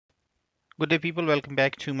Good day, people. Welcome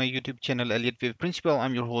back to my YouTube channel, Elliott Wave Principal.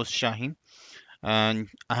 I'm your host, Shaheen, and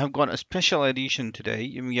I have got a special edition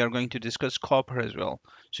today. We are going to discuss copper as well.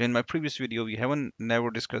 So, in my previous video, we haven't never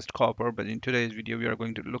discussed copper, but in today's video, we are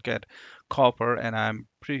going to look at copper, and I'm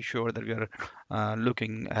pretty sure that we are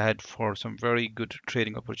looking ahead for some very good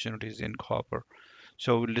trading opportunities in copper.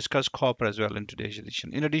 So we'll discuss copper as well in today's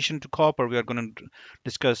edition. In addition to copper, we are going to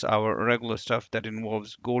discuss our regular stuff that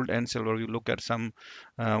involves gold and silver. We look at some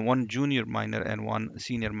one junior miner and one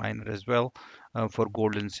senior miner as well for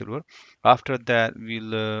gold and silver. After that,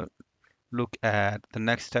 we'll look at the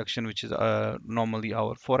next section, which is normally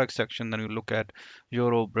our forex section. Then we look at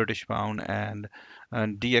euro, British pound, and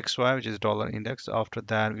DXY, which is dollar index. After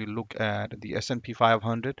that, we look at the S&P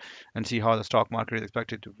 500 and see how the stock market is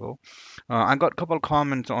expected to go. I got a couple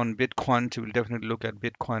comments on Bitcoin, so we'll definitely look at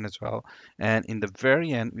Bitcoin as well. And in the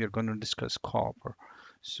very end, we are going to discuss copper.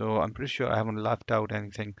 So I'm pretty sure I haven't left out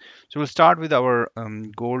anything. So we'll start with our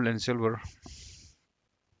gold and silver,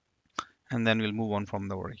 and then we'll move on from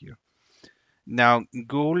over here. Now,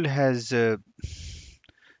 gold has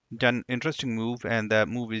done interesting move, and that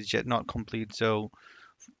move is yet not complete. So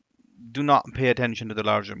do not pay attention to the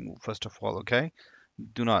larger move first of all. Okay,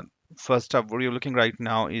 do not. First up, what you're looking right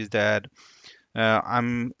now is that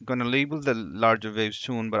I'm gonna label the larger wave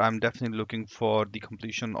soon, but I'm definitely looking for the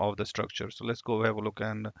completion of the structure. So let's go have a look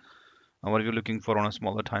and what are you looking for on a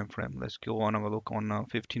smaller time frame? Let's go on have a look on a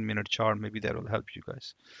 15-minute chart. Maybe that will help you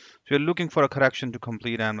guys. So you're looking for a correction to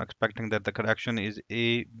complete. I'm expecting that the correction is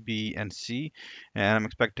A, B, and C, and I'm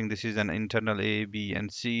expecting this is an internal A, B,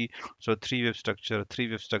 and C. So three-wave structure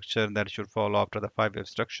that should follow after the five-wave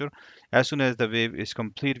structure. As soon as the wave is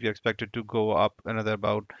complete, we expect it to go up another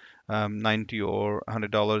about 90 or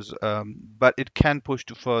 $100, but it can push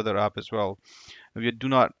to further up as well. We do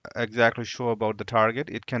not exactly sure about the target.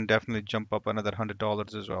 It can definitely jump up another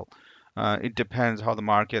 $100 as well. It depends how the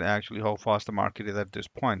market actually, how fast the market is at this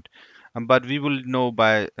point. But we will know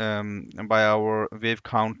by our wave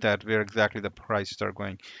count that where exactly the prices are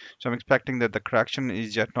going. So I'm expecting that the correction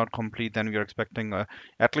is yet not complete. Then we are expecting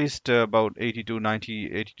at least about 80 to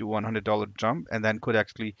 90, 80 to $100 jump, and then could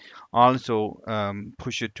actually also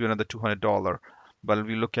push it to another $200. But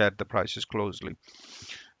we look at the prices closely.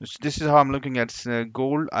 This is how I'm looking at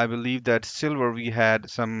gold. I believe that silver, we had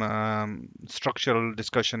some structural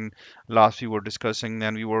discussion last we were discussing,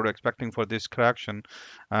 and we were expecting for this correction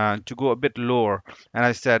to go a bit lower. And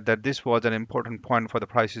I said that this was an important point for the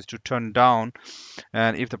prices to turn down.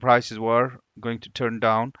 And if the prices were going to turn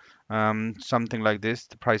down, something like this,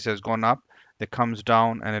 the price has gone up, it comes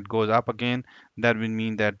down and it goes up again. That will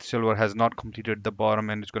mean that silver has not completed the bottom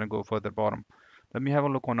and it's going to go further bottom. Let me have a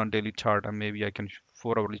look on a daily chart and maybe I can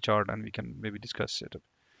 4 hourly chart and we can maybe discuss it.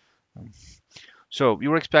 Um, So we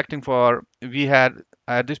were expecting for we had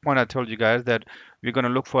at this point I told you guys that we're going to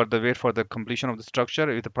look for the wait for the completion of the structure.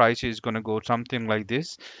 If the price is going to go something like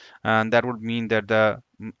this, and that would mean that a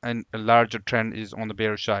larger trend is on the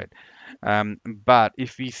bear side. But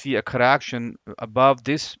if we see a correction above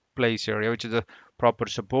this place area, which is a proper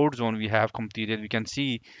support zone we have completed, we can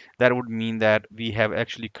see that would mean that we have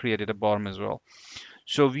actually created a bottom as well.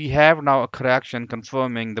 So we have now a correction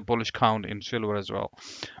confirming the bullish count in silver as well.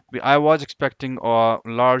 I was expecting a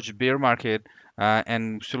large bear market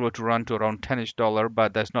and silver to run to around 10-ish dollar,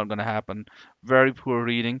 but that's not going to happen. Very poor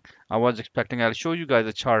reading. I was expecting. I'll show you guys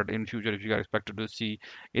a chart in future if you guys expected to see.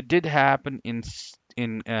 It did happen in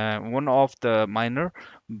one of the minor,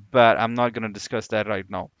 but I'm not going to discuss that right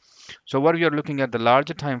now. So what we are looking at the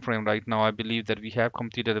larger time frame right now, I believe that we have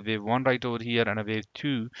completed a wave one right over here and a wave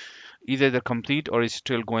two. Either they're complete or is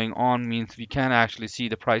still going on, means we can actually see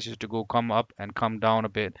the prices to go come up and come down a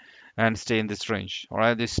bit and stay in this range. All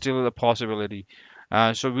right, there's still a possibility.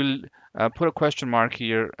 So we'll put a question mark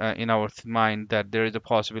here in our mind that there is a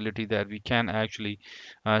possibility that we can actually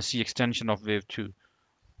see extension of wave two.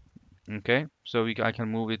 Okay, so I can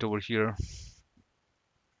move it over here.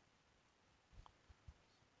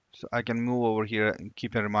 So I can move over here and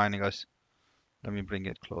keep it reminding us. Let me bring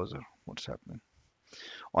it closer. What's happening?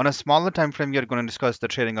 On a smaller time frame, we are going to discuss the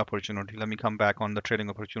trading opportunity. Let me come back on the trading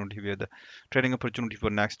opportunity. Where the trading opportunity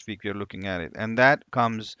for next week, we are looking at it, and that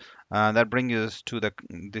brings us to the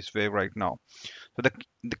this wave right now. So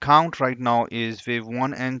the count right now is wave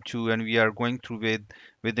one and two, and we are going through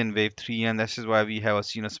within wave three, and this is why we have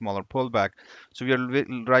seen a smaller pullback. So we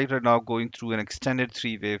are right now going through an extended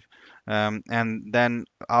three wave, and then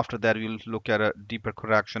after that we'll look at a deeper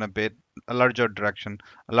correction a bit, a larger direction,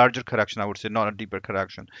 a larger correction I would say, not a deeper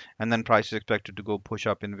correction, and then price is expected to go push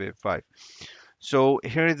up in wave five. So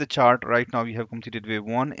here is the chart. Right now we have completed wave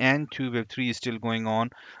 1 and 2. Wave 3 is still going on.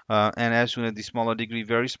 And as soon as the smaller degree,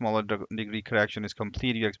 very smaller degree correction is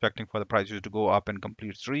complete, you're expecting for the prices to go up and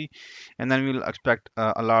complete 3. And then we'll expect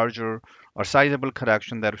a larger or sizable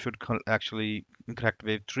correction that should actually correct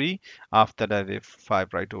wave 3 after that wave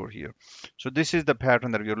 5 right over here. So this is the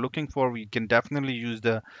pattern that we are looking for. We can definitely use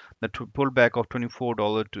the pullback of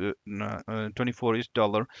 $24 to 24-ish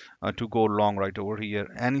dollar to go long right over here.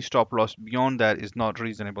 Any stop loss beyond that is not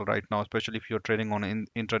reasonable right now, especially if you're trading on an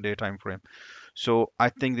intraday time frame. So I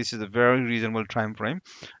think this is a very reasonable time frame,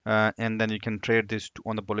 and then you can trade this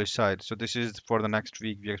on the bullish side. So this is for the next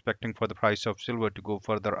week. We're expecting for the price of silver to go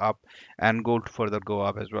further up and gold to further go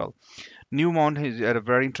up as well. Newmont is at a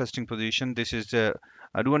very interesting position. This is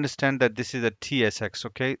I do understand that this is a TSX.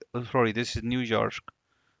 Okay, sorry, this is New York.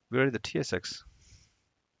 Where is the TSX?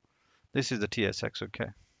 This is the TSX. Okay.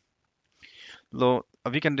 Though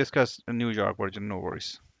we can discuss a New York version, no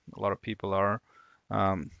worries. A lot of people are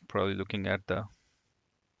probably looking at the.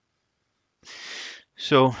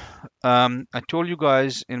 So I told you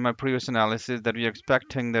guys in my previous analysis that we are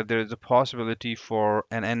expecting that there is a possibility for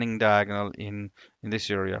an ending diagonal in this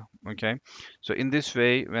area. Okay, so in this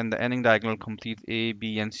way, when the ending diagonal complete A,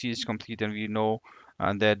 B, and C is complete, and we know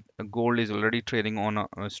that gold is already trading on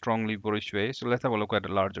a strongly bullish way. So let's have a look at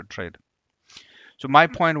a larger trade. So my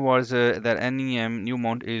point was that NEM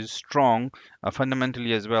Newmont is strong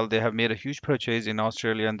fundamentally as well. They have made a huge purchase in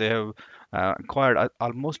Australia and they have acquired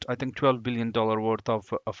almost, I think, $12 billion worth of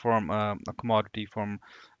a firm, a commodity from,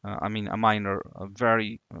 I mean, a miner, a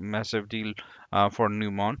very massive deal for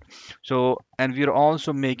Newmont. So, and we're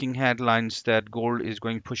also making headlines that gold is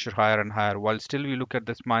going to push it higher and higher. While still we look at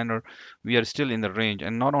this miner, we are still in the range,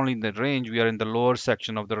 and not only in the range, we are in the lower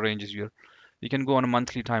section of the ranges. We can go on a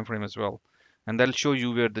monthly time frame as well, and that'll show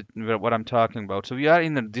you where what I'm talking about. So we are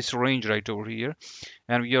in this range right over here,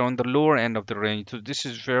 and we are on the lower end of the range. So this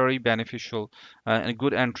is very beneficial and a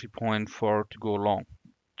good entry point for to go long.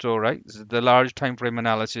 So right, the large time frame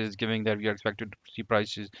analysis is giving that we are expected to see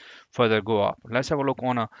prices further go up. Let's have a look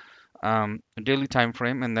on a daily time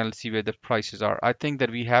frame and then let's see where the prices are. I think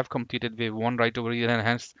that we have completed wave 1 right over here and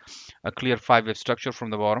hence a clear 5 wave structure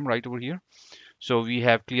from the bottom right over here. So we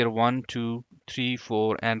have clear 1, 2, 3,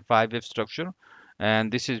 4, and 5 wave structure.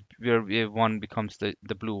 And this is where wave 1 becomes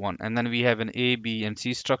the blue one. And then we have an A, B, and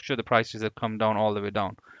C structure. The prices have come down all the way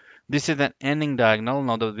down. This is an ending diagonal.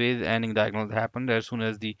 Now the way the ending diagonal happened as soon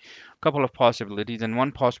as the couple of possibilities. And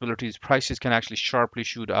one possibility is prices can actually sharply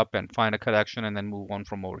shoot up and find a correction and then move on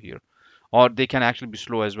from over here, or they can actually be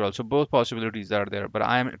slow as well. So both possibilities are there. But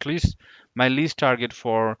I am at least my least target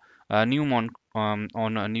for Newmont on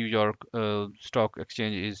a New York stock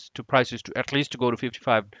exchange is to prices to at least to go to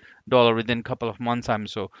 $55 within a couple of months. I'm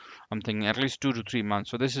thinking at least 2 to 3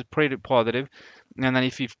 months. So this is pretty positive. And then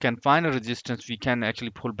if we can find a resistance, we can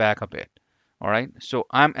actually pull back a bit. All right. So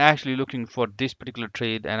I'm actually looking for this particular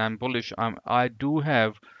trade, and I'm bullish. I do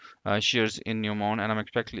have shares in Newmont, and I'm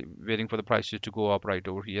expecting waiting for the prices to go up right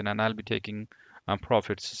over here, and I'll be taking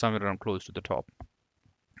profits somewhere around close to the top,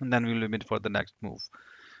 and then we'll limit for the next move.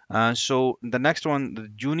 So the next one, the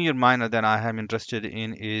junior miner that I am interested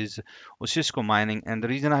in is Osisko mining, and the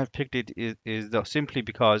reason I have picked it is simply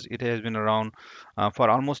because it has been around for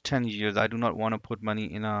almost 10 years. I do not want to put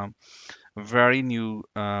money in a very new,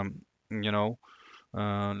 you know,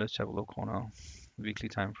 let's have a look on a weekly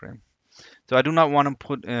time frame. So I do not want to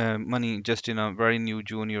put money just in a very new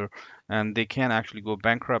junior, and they can actually go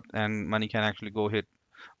bankrupt, and money can actually go hit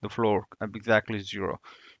the floor at exactly zero.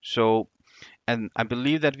 So, and I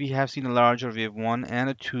believe that we have seen a larger wave 1 and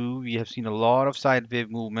a 2. We have seen a lot of side wave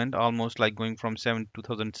movement, almost like going from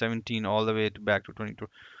 2017 all the way to back to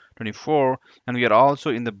 2024, and we are also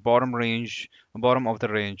in the bottom of the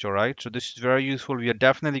range. All right, so this is very useful. We are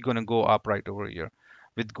definitely going to go up right over here.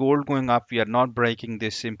 With gold going up, we are not breaking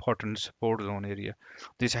this important support zone area.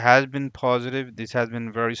 This has been positive. This has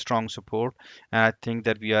been very strong support, and I think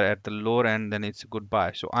that we are at the lower end. Then it's a good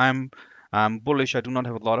buy. So I'm bullish. I do not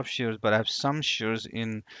have a lot of shares, but I have some shares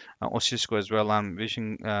in Osisco as well. I'm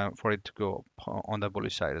wishing for it to go on the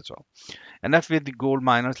bullish side as well. Enough with the gold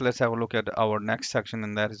miners. Let's have a look at our next section,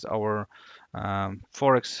 and that is our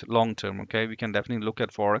forex long term. Okay, we can definitely look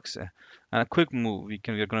at forex and a quick move. We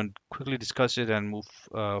are going to quickly discuss it and move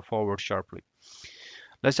forward sharply.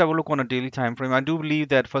 Let's have a look on a daily time frame. I do believe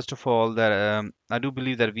that first of all that I do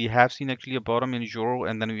believe that we have seen actually a bottom in euro,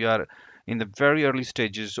 and then we are in the very early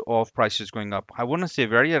stages of prices going up. I wouldn't say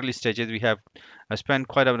very early stages. We have spent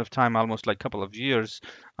quite a bit of time, almost like a couple of years.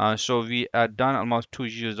 So we are done almost 2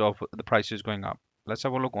 years of the prices going up. Let's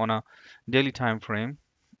have a look on a daily time frame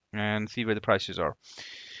and see where the prices are.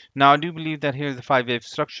 Now, I do believe that here's the five-wave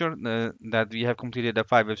structure, that we have completed a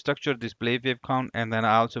five-wave structure, display wave count, and then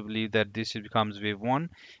I also believe that this becomes wave one.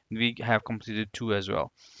 We have completed two as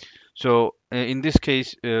well. So in this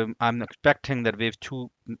case, I'm expecting that wave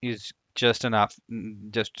two is just enough,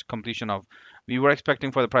 just completion of. We were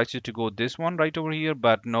expecting for the prices to go this one right over here,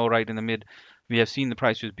 but no, right in the mid, we have seen the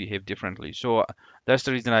prices behave differently. So that's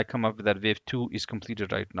the reason I come up with that wave two is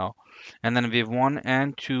completed right now, and then wave one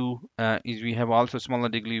and two is we have also smaller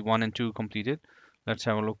degree one and two completed. Let's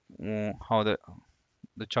have a look how the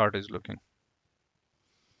chart is looking.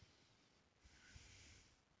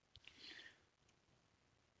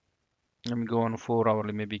 Let me go on 4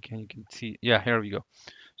 hourly. Maybe you can see. Yeah, here we go.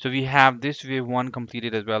 So we have this wave one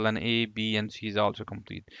completed as well, and A, B, and C is also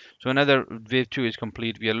complete. So another wave two is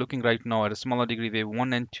complete. We are looking right now at a smaller degree wave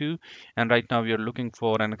one and two, and right now we are looking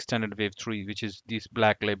for an extended wave three, which is this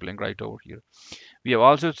black labeling right over here. We have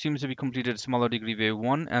also seems to be completed smaller degree wave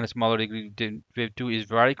 1 and a smaller degree wave 2 is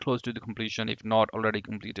very close to the completion if not already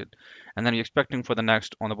completed. And then we're expecting for the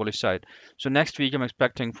next on the bullish side. So next week I'm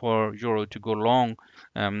expecting for euro to go long,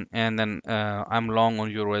 and then I'm long on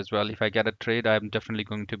euro as well. If I get a trade, I'm definitely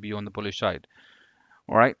going to be on the bullish side.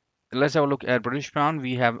 All right, let's have a look at British pound.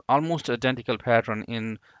 We have almost identical pattern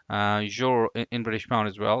in euro in British pound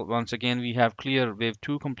as well. Once again, we have clear wave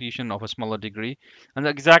 2 completion of a smaller degree, and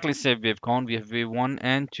exactly same wave count. We have wave 1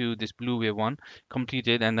 and 2, this blue wave 1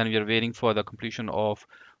 completed, and then we are waiting for the completion of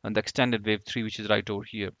the extended wave 3, which is right over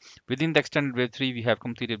here. Within the extended wave 3, we have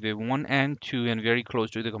completed wave 1 and 2, and very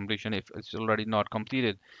close to the completion if it's already not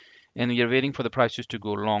completed, and we are waiting for the prices to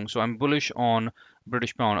go long. So I'm bullish on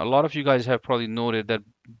British pound. A lot of you guys have probably noted that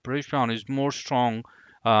British pound is more strong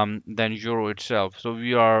than euro itself. So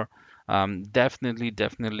we are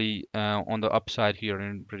definitely on the upside here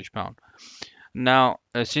in British pound. Now,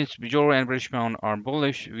 since euro and British pound are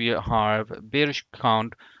bullish, we have bearish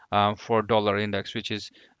count for dollar index, which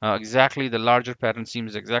is exactly the larger pattern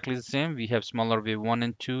seems exactly the same. We have smaller wave 1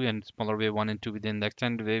 and 2 and smaller wave 1 and 2 within the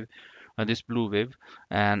extended wave, this blue wave,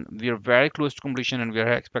 and we are very close to completion and we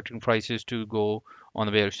are expecting prices to go on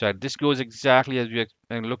the bearish side. This goes exactly as we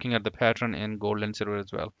are looking at the pattern in gold and silver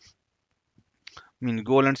as well. I mean,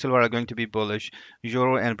 gold and silver are going to be bullish,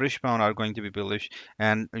 euro and British pound are going to be bullish,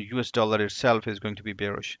 and US dollar itself is going to be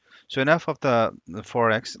bearish. So enough of the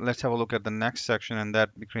forex. Let's have a look at the next section, and that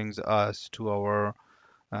brings us to our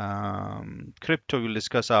crypto. We'll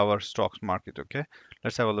discuss our stocks market. Okay,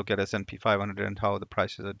 let's have a look at S&P 500 and how the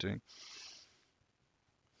prices are doing.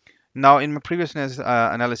 Now, in my previous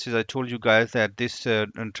analysis, I told you guys that this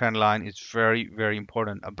trend line is very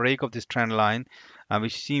important. A break of this trend line,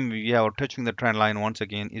 which seem we are touching the trend line once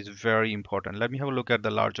again, is very important. Let me have a look at the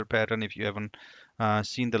larger pattern if you haven't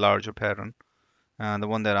seen the larger pattern, the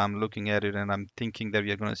one that I'm looking at it, and I'm thinking that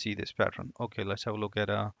we are going to see this pattern. Okay, let's have a look at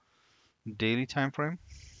a daily time frame.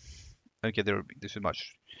 Okay, this is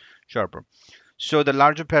much sharper. So the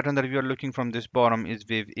larger pattern that we are looking from this bottom is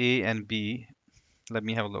wave A and B. Let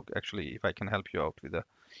me have a look actually if I can help you out with a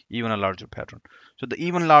even a larger pattern. So the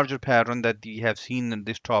even larger pattern that we have seen in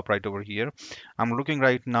this top right over here, I'm looking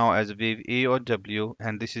right now as wave A or W,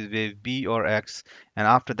 and this is wave B or X, and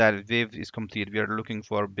after that wave is complete, we are looking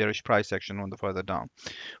for bearish price action on the further down.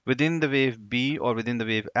 Within the wave B or within the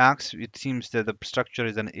wave X, it seems that the structure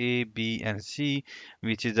is an A, B, and C,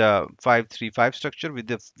 which is a 5-3-5 structure, with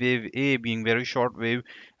the wave A being very short wave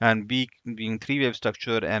and B being three-wave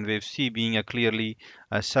structure and wave C being a clearly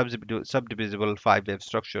subdivisible five-wave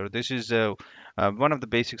structure. This is one of the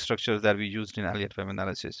basic structures that we used in Elliott wave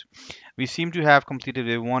analysis. We seem to have completed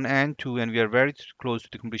wave 1 and 2, and we are very close to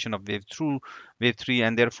the completion of wave 3,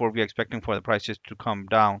 and therefore we are expecting for the prices to come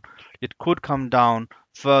down. It could come down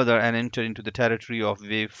further and enter into the territory of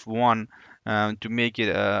wave 1 to make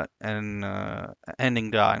it an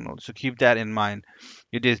ending diagonal. So keep that in mind.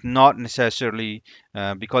 It is not necessarily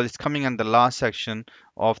because it's coming in the last section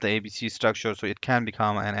of the ABC structure, so it can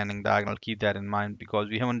become an ending diagonal. Keep that in mind because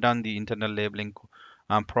we haven't done the internal labeling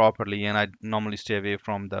properly, and I normally stay away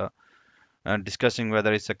from the discussing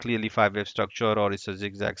whether it's a clearly five-wave structure or it's a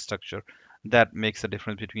zigzag structure. That makes a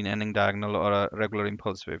difference between ending diagonal or a regular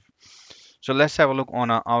impulse wave. So let's have a look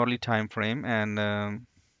on an hourly time frame, and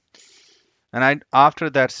I after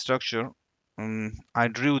that structure, I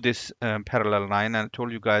drew this parallel line and I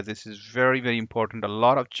told you guys this is very important. A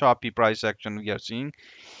lot of choppy price action we are seeing,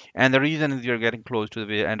 and the reason is we are getting close to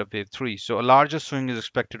the end of wave 3. So a larger swing is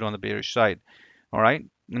expected on the bearish side. All right.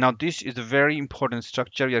 Now this is a very important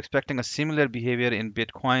structure. We are expecting a similar behavior in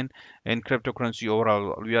Bitcoin and cryptocurrency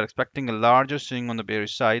overall. We are expecting a larger swing on the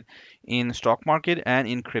bearish side in stock market and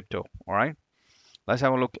in crypto. All right. Let's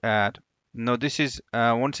have a look at No, this is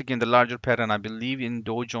once again the larger pattern. I believe in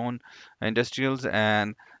Dow Jones Industrials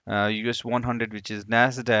and US 100, which is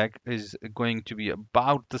Nasdaq, is going to be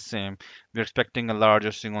about the same. We're expecting a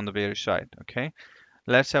larger swing on the bearish side. Okay,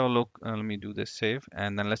 let's have a look. Let me do this save,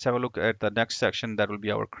 and then let's have a look at the next section. That will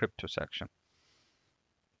be our crypto section.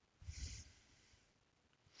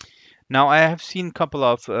 Now I have seen a couple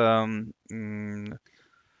of oh,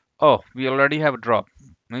 we already have a drop.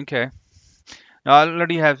 Okay. Now I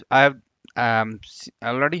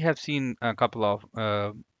already have seen a couple of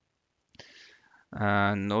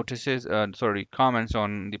notices, sorry, comments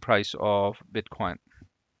on the price of Bitcoin.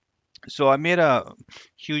 So I made a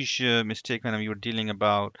huge mistake when we were dealing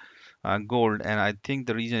about gold, and I think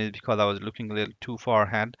the reason is because I was looking a little too far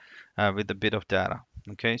ahead with a bit of data.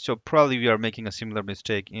 Okay, so probably we are making a similar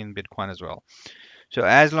mistake in Bitcoin as well. So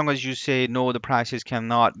as long as you say no, the prices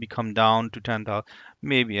cannot be come down to 10,000,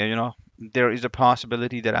 maybe there is a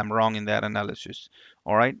possibility that I'm wrong in that analysis.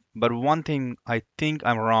 All right, but one thing I think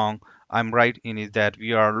I'm right in is that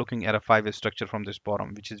we are looking at a five-wave structure from this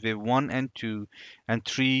bottom, which is wave one and two and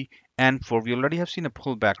three and four. We already have seen a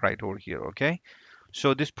pullback right over here. Okay,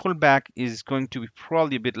 so this pullback is going to be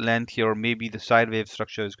probably a bit lengthier, or maybe the side wave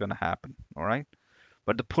structure is going to happen. All right,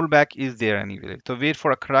 but the pullback is there anyway. So wait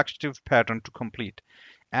for a corrective pattern to complete.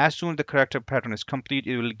 As soon as the corrective pattern is complete,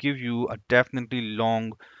 it will give you a definitely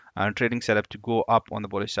long trading setup to go up on the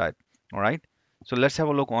bullish side. All right. So let's have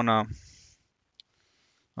a look on a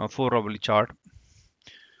 4-hourly chart.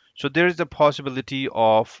 So there is a possibility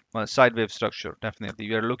of a side wave structure. Definitely,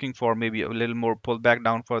 we are looking for maybe a little more pullback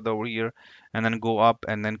down further over here, and then go up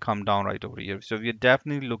and then come down right over here. So we are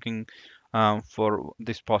definitely looking for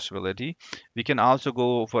this possibility. We can also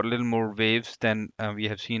go for a little more waves than we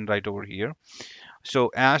have seen right over here.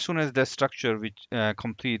 So as soon as the structure which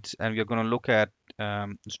completes, and we are going to look at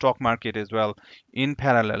stock market as well in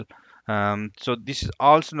parallel. So this is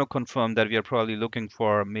also not confirmed that we are probably looking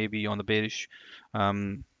for maybe on the bearish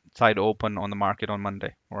um, side open on the market on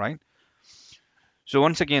Monday. All right. So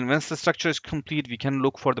once again, once the structure is complete, we can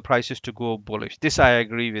look for the prices to go bullish. This I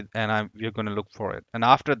agree with, and we're going to look for it. And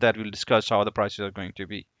after that, we'll discuss how the prices are going to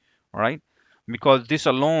be. All right, because this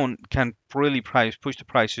alone can really push the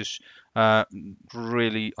prices uh,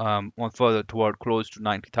 really on further toward close to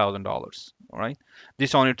 $90,000. All right,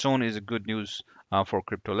 this on its own is a good news for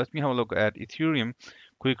crypto. Let me have a look at Ethereum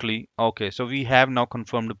quickly. Okay, so we have now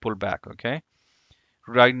confirmed the pullback. Okay,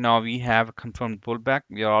 right now we have a confirmed pullback.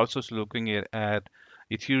 We are also looking at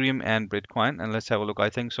Ethereum and Bitcoin, and let's have a look. I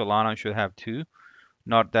think Solana should have two,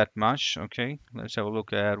 not that much. Okay, let's have a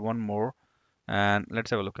look at one more, and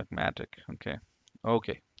let's have a look at Matic. Okay,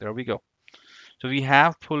 okay, there we go. So we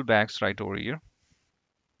have pullbacks right over here.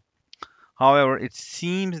 However, it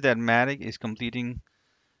seems that Matic is completing.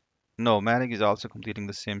 No, Matic is also completing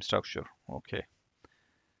the same structure. Okay,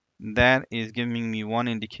 that is giving me one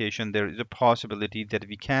indication there is a possibility that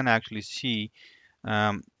we can actually see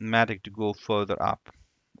Matic to go further up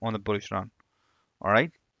on the bullish run. All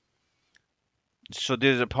right. So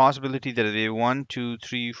there's a possibility that wave one, two,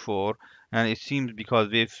 three, four, and it seems because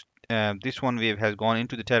this one wave has gone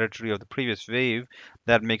into the territory of the previous wave,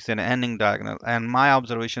 that makes an ending diagonal. And my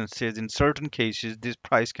observation says in certain cases, this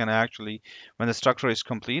price can actually, when the structure is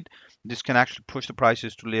complete, this can actually push the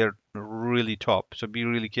prices to layer really top. So be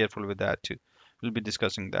really careful with that too. We'll be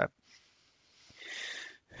discussing that.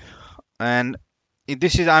 And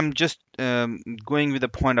this is I'm just going with the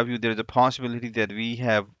point of view. There is a possibility that we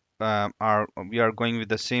are going with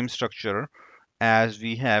the same structure as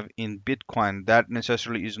we have in Bitcoin. That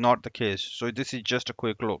necessarily is not the case. So this is just a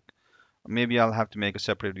quick look. Maybe I'll have to make a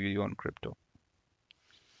separate video on crypto.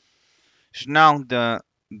 So now the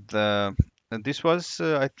this was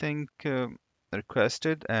I think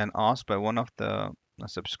requested and asked by one of the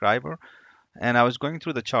subscriber, and I was going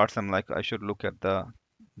through the charts. I'm like I should look at the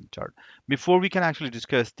chart. Before we can actually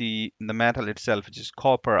discuss the metal itself, which is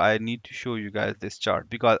copper, I need to show you guys this chart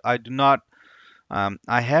because I do not.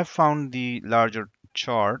 I have found the larger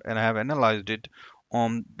chart and I have analyzed it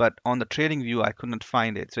but on the trading view I could not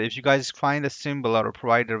find it. So if you guys find a symbol or a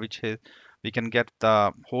provider which is, we can get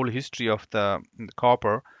the whole history of the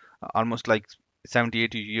copper, almost like 70,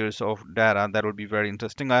 80 years of data, that would be very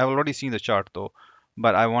interesting. I have already seen the chart though,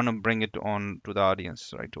 but I want to bring it on to the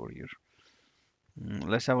audience right over here.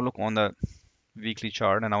 Let's have a look on the weekly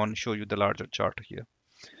chart, and I want to show you the larger chart here.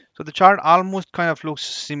 So the chart almost kind of looks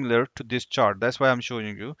similar to this chart. That's why I'm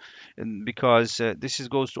showing you, and because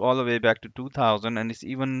goes to all the way back to 2000, and it's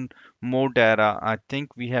even more data. I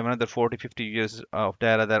think we have another 40, 50 years of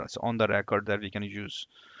data that's on the record that we can use.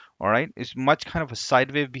 All right, it's much kind of a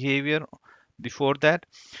sidewave behavior before that,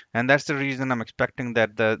 and that's the reason I'm expecting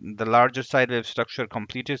that the larger side wave structure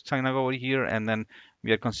completed kind of over here, and then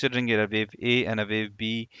we are considering it a wave A and a wave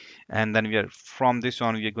B, and then we are from this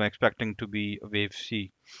on we are going expecting to be a wave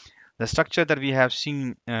C. The structure that we have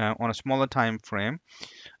seen on a smaller time frame,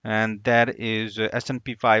 and that is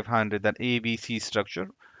S&P 500, that ABC structure.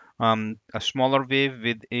 A smaller wave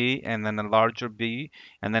with A and then a larger B,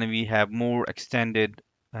 and then we have more extended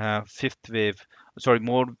fifth wave, sorry,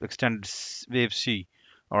 more extended wave C.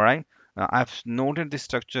 All right. I've noted this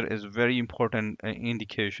structure is very important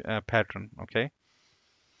indication pattern. Okay.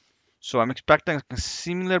 So I'm expecting a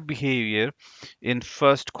similar behavior in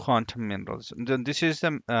first quantum minerals. Then this is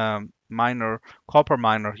the miner, copper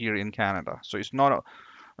miner here in Canada. So it's not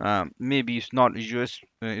maybe it's not US,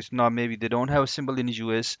 it's not, maybe they don't have a symbol in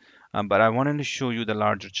US, but I wanted to show you the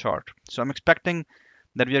larger chart. So I'm expecting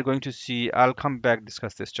that we are going to see, I'll come back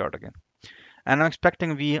discuss this chart again. And I'm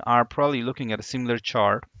expecting we are probably looking at a similar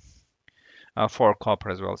chart for copper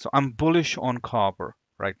as well. So I'm bullish on copper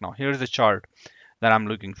right now. Here's the chart that I'm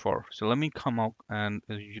looking for. So let me come out and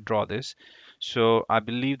you draw this. So I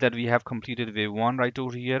believe that we have completed wave 1 right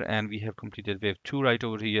over here, and we have completed wave 2 right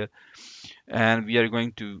over here, and we are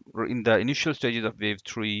going to in the initial stages of wave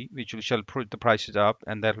 3, which we shall put the prices up,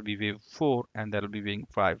 and that will be wave 4, and that will be wave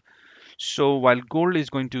 5. So while gold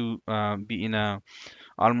is going to be in a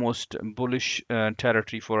almost bullish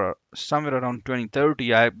territory for somewhere around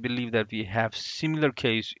 2030, I believe that we have similar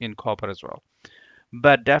case in copper as well.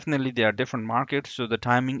 But definitely they are different markets, so the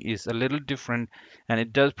timing is a little different, and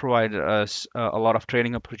it does provide us a lot of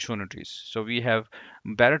trading opportunities. So we have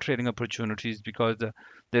better trading opportunities because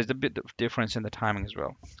there's a bit of difference in the timing as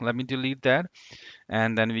well. Let me delete that,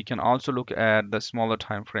 and then we can also look at the smaller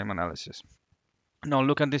time frame analysis. Now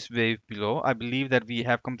look at this wave below. I believe that we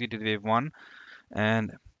have completed wave 1,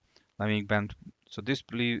 and let me bend. So this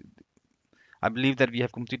believe I believe that we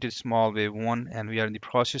have completed small wave 1, and we are in the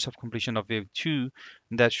process of completion of wave 2.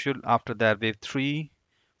 That should, after that, wave 3,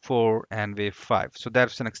 4, and wave 5. So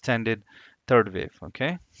that's an extended third wave.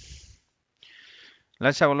 Okay.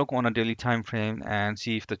 Let's have a look on a daily time frame and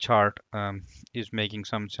see if the chart is making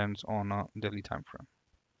some sense on a daily time frame.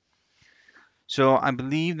 So I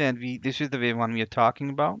believe that this is the wave 1 we are talking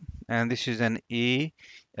about, and this is an a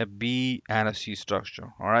B, and a C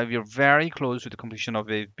structure. All right, we are very close to the completion of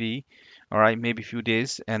wave B. All right, maybe a few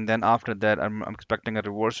days, and then after that, I'm expecting a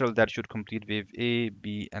reversal that should complete wave A,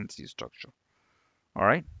 B, and C structure. All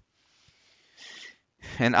right,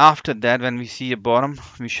 and after that, when we see a bottom,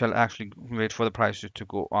 we shall actually wait for the prices to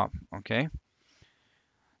go up. Okay.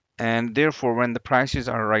 And therefore, when the prices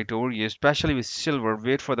are right over here, especially with silver,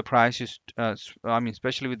 wait for the prices. I mean,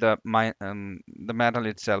 especially with the metal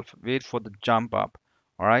itself, wait for the jump up.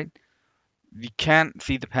 All right, we can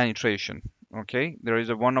see the penetration. Okay, there is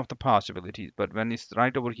a one of the possibilities, but when it's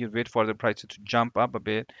right over here, wait for the prices to jump up a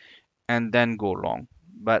bit and then go long.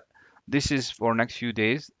 But this is for next few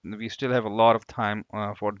days. We still have a lot of time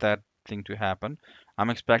for that thing to happen.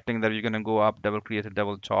 I'm expecting that you're going to go up, double create a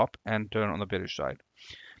double top, and turn on the bearish side.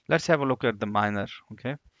 Let's have a look at the miner.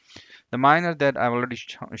 Okay, the miner that I've already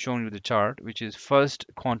shown you the chart, which is First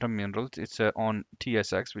Quantum Minerals. It's on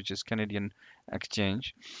TSX, which is Canadian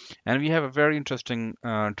exchange, and we have a very interesting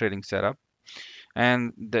trading setup.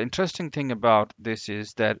 And the interesting thing about this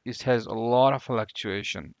is that it has a lot of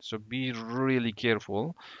fluctuation, so be really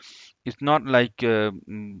careful. It's not like a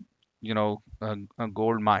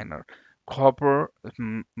gold miner. Copper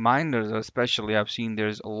miners, especially, I've seen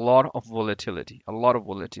there's a lot of volatility, a lot of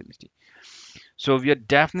volatility. So we are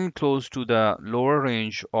definitely close to the lower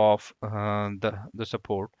range of the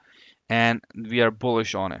support, and we are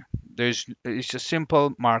bullish on it. It's a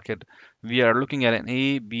simple market. We are looking at an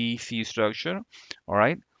A, B, C structure, all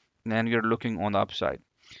right, and we are looking on the upside.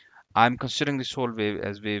 I'm considering this whole wave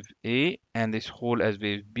as wave A and this whole as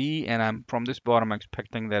wave B, and I'm from this bottom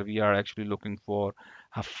expecting that we are actually looking for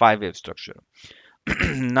a five-wave structure.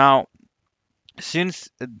 Now, since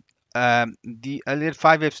the Elliott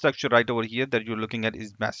five-wave structure right over here that you're looking at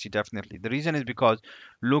is messy, definitely. The reason is because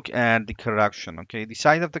look at the correction. Okay, the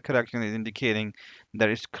size of the correction is indicating that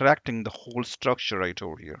it's correcting the whole structure right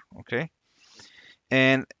over here. Okay,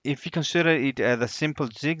 and if you consider it as a simple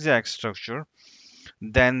zigzag structure,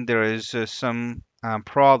 then there is some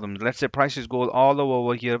problems. Let's say prices go all the way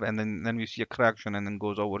over here, and then we see a correction, and then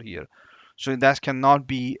goes over here. So that cannot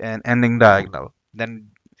be an ending diagonal. Then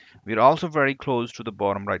we're also very close to the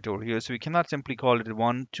bottom right over here, so we cannot simply call it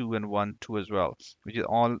 1, 2, and 1, 2 as well, which is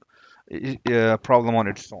all a problem on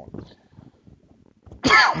its own.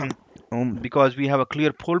 Because we have a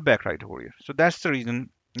clear pullback right over here. So that's the reason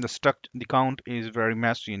the count is very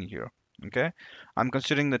messy in here. Okay, I'm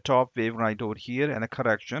considering the top wave right over here and a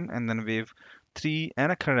correction, and then wave 3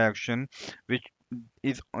 and a correction, which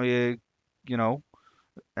is you know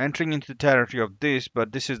entering into the territory of this,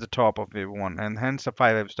 but this is the top of wave 1, and hence a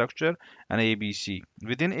 5 wave structure and ABC.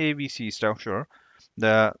 Within ABC structure,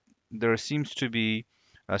 the there seems to be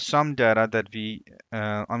some data that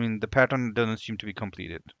I mean, the pattern doesn't seem to be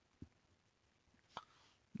completed.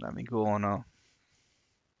 Let me go on a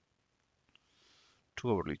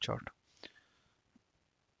 2 hourly chart.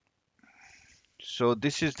 So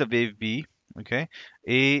this is the wave B, okay?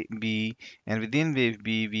 A, B, and within wave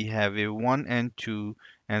B, we have wave 1 and 2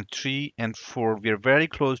 and 3 and 4. We are very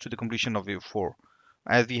close to the completion of wave 4.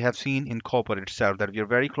 As we have seen in copper itself, that we are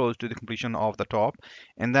very close to the completion of the top,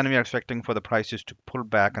 and then we are expecting for the prices to pull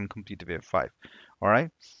back and complete wave 5. All right?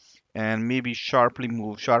 And maybe sharp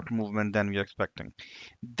movement than we are expecting.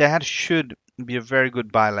 That should be a very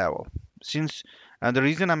good buy level. Since and the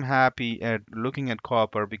reason I'm happy at looking at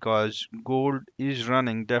copper, because gold is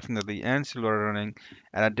running definitely and silver running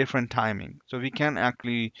at a different timing. So we can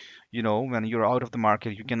actually, when you're out of the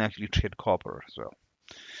market, you can actually trade copper as well.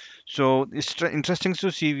 So it's interesting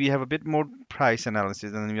to see we have a bit more price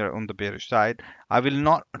analysis and we are on the bearish side. I will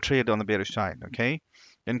not trade on the bearish side, okay?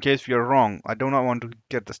 In case we are wrong, I do not want to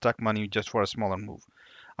get the stuck money just for a smaller move.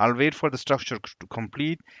 I'll wait for the structure to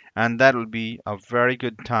complete, and that will be a very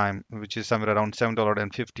good time, which is somewhere around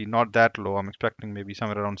 $7.50. Not that low. I'm expecting maybe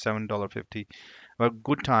somewhere around $7.50. A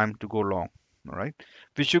good time to go long. All right.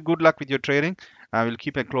 Wish you good luck with your trading. I will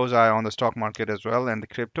keep a close eye on the stock market as well and the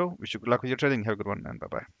crypto. Wish you good luck with your trading. Have a good one, and bye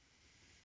bye.